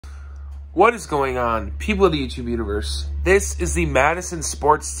What is going on, people of the YouTube universe? This is the Madison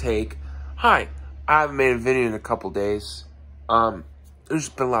Sports Take. Hi, I haven't made a video in a couple days. There's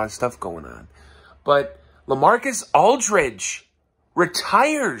been a lot of stuff going on. But LaMarcus Aldridge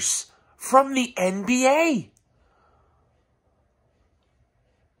retires from the NBA.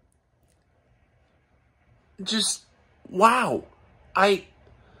 Just, wow. I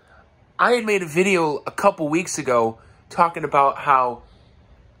had made a video a couple weeks ago talking about how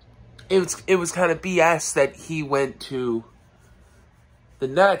it was kind of BS that he went to the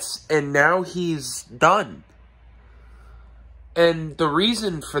Nets, and now he's done. And the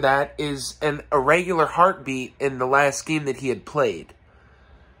reason for that is an irregular heartbeat in the last game that he had played.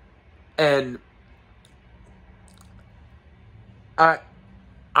 And I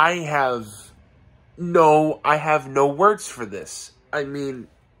have no words for this. I mean,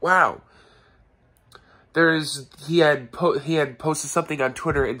 wow. He had posted something on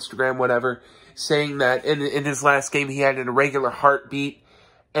Twitter, Instagram, whatever, saying that in his last game he had an irregular heartbeat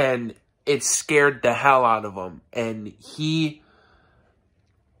and it scared the hell out of him. And he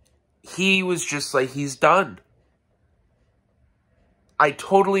was just like, he's done. I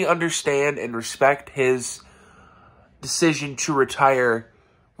totally understand and respect his decision to retire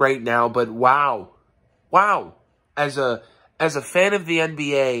right now, but wow. As a fan of the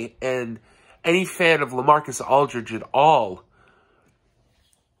NBA and any fan of LaMarcus Aldridge at all,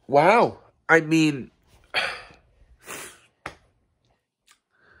 wow. I mean,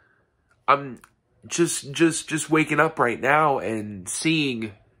 I'm just waking up right now and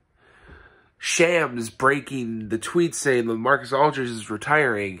seeing Shams breaking the tweet saying LaMarcus Aldridge is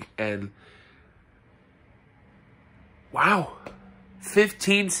retiring, and wow,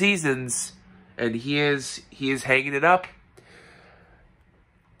 15 seasons, and he is hanging it up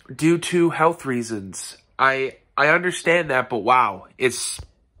due to health reasons. I understand that, but wow, it's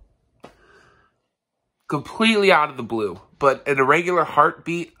completely out of the blue. But an irregular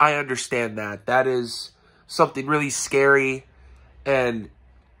heartbeat, I understand that. That is something really scary, and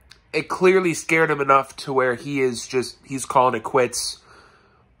it clearly scared him enough to where he's calling it quits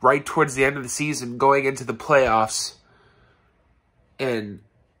right towards the end of the season, going into the playoffs. And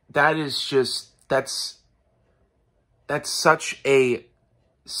that is just, that's such a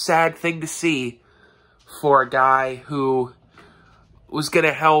sad thing to see for a guy who was going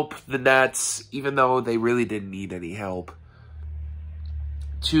to help the Nets, even though they really didn't need any help,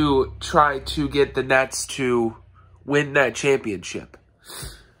 to try to get the Nets to win that championship.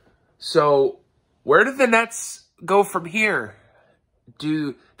 So, where do the Nets go from here?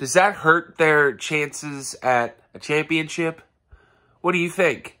 Does that hurt their chances at a championship? What do you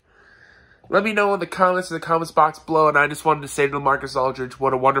think? Let me know in the comments box below. And I just wanted to say to LaMarcus Aldridge,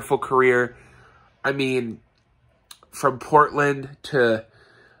 what a wonderful career. I mean, from Portland to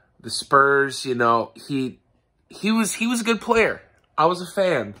the Spurs, you know, he was a good player. I was a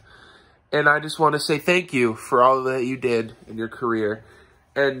fan. And I just want to say thank you for all that you did in your career.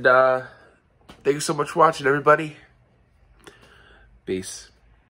 And thank you so much for watching, everybody. Peace.